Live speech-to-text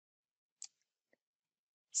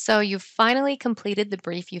So you've finally completed the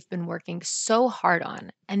brief you've been working so hard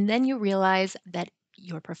on, and then you realize that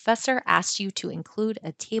your professor asked you to include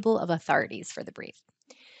a table of authorities for the brief.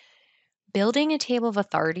 Building a table of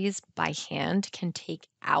authorities by hand can take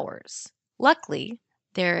hours. Luckily,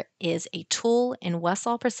 there is a tool in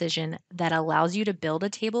Westlaw Precision that allows you to build a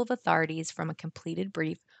table of authorities from a completed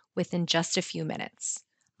brief within just a few minutes.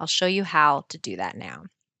 I'll show you how to do that now.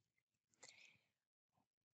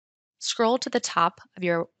 Scroll to the top of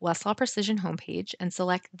your Westlaw Precision homepage and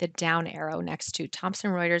select the down arrow next to Thomson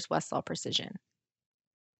Reuters Westlaw Precision.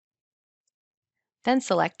 Then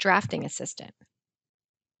select Drafting Assistant.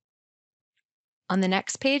 On the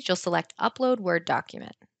next page, you'll select Upload Word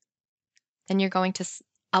Document. Then you're going to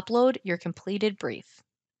upload your completed brief.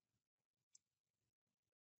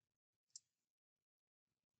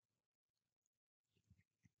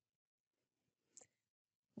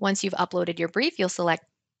 Once you've uploaded your brief, you'll select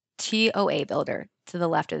TOA Builder to the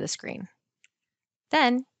left of the screen.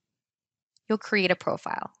 Then you'll create a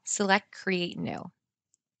profile. Select Create New.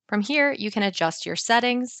 From here, you can adjust your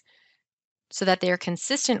settings so that they are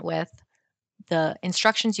consistent with the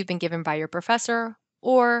instructions you've been given by your professor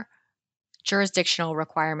or jurisdictional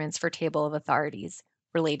requirements for table of authorities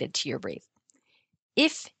related to your brief.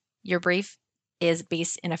 If your brief is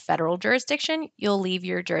based in a federal jurisdiction, you'll leave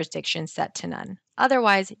your jurisdiction set to none.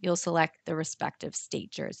 Otherwise, you'll select the respective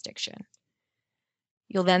state jurisdiction.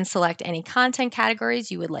 You'll then select any content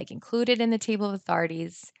categories you would like included in the table of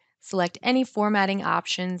authorities, select any formatting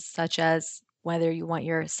options such as whether you want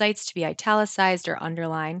your cites to be italicized or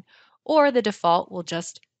underlined, or the default will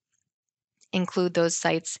just include those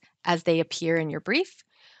cites as they appear in your brief.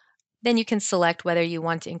 Then you can select whether you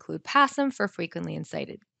want to include PASM for frequently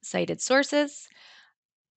cited sources,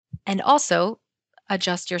 and also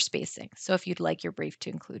adjust your spacing. So if you'd like your brief to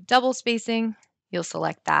include double spacing, you'll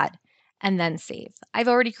select that and then save. I've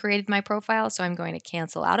already created my profile, so I'm going to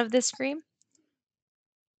cancel out of this screen.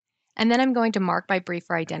 And then I'm going to mark my brief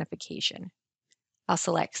for identification. I'll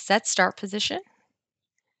select Set Start Position,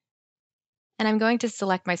 and I'm going to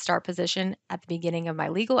select my start position at the beginning of my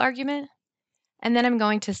legal argument, and then I'm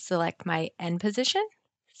going to select my end position,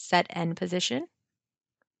 Set End Position,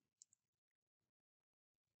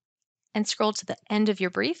 and scroll to the end of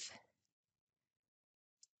your brief.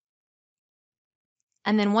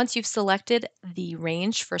 And then once you've selected the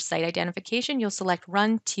range for site identification, you'll select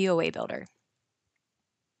Run TOA Builder.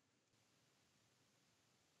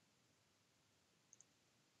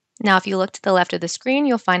 Now, if you look to the left of the screen,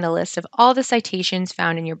 you'll find a list of all the citations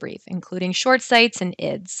found in your brief, including short cites and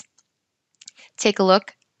IDs. Take a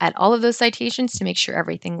look at all of those citations to make sure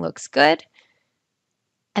everything looks good.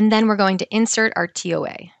 And then we're going to insert our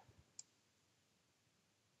TOA.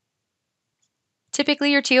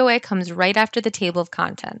 Typically, your TOA comes right after the table of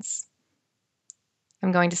contents.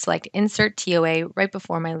 I'm going to select Insert TOA right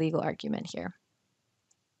before my legal argument here.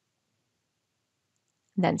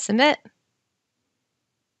 Then Submit.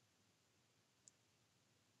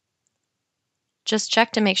 Just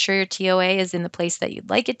check to make sure your TOA is in the place that you'd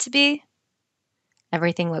like it to be.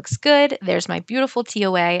 Everything looks good. There's my beautiful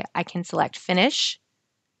TOA. I can select Finish,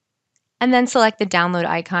 and then select the download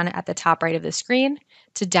icon at the top right of the screen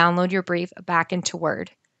to download your brief back into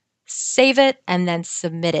Word. Save it and then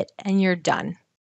submit it, and you're done.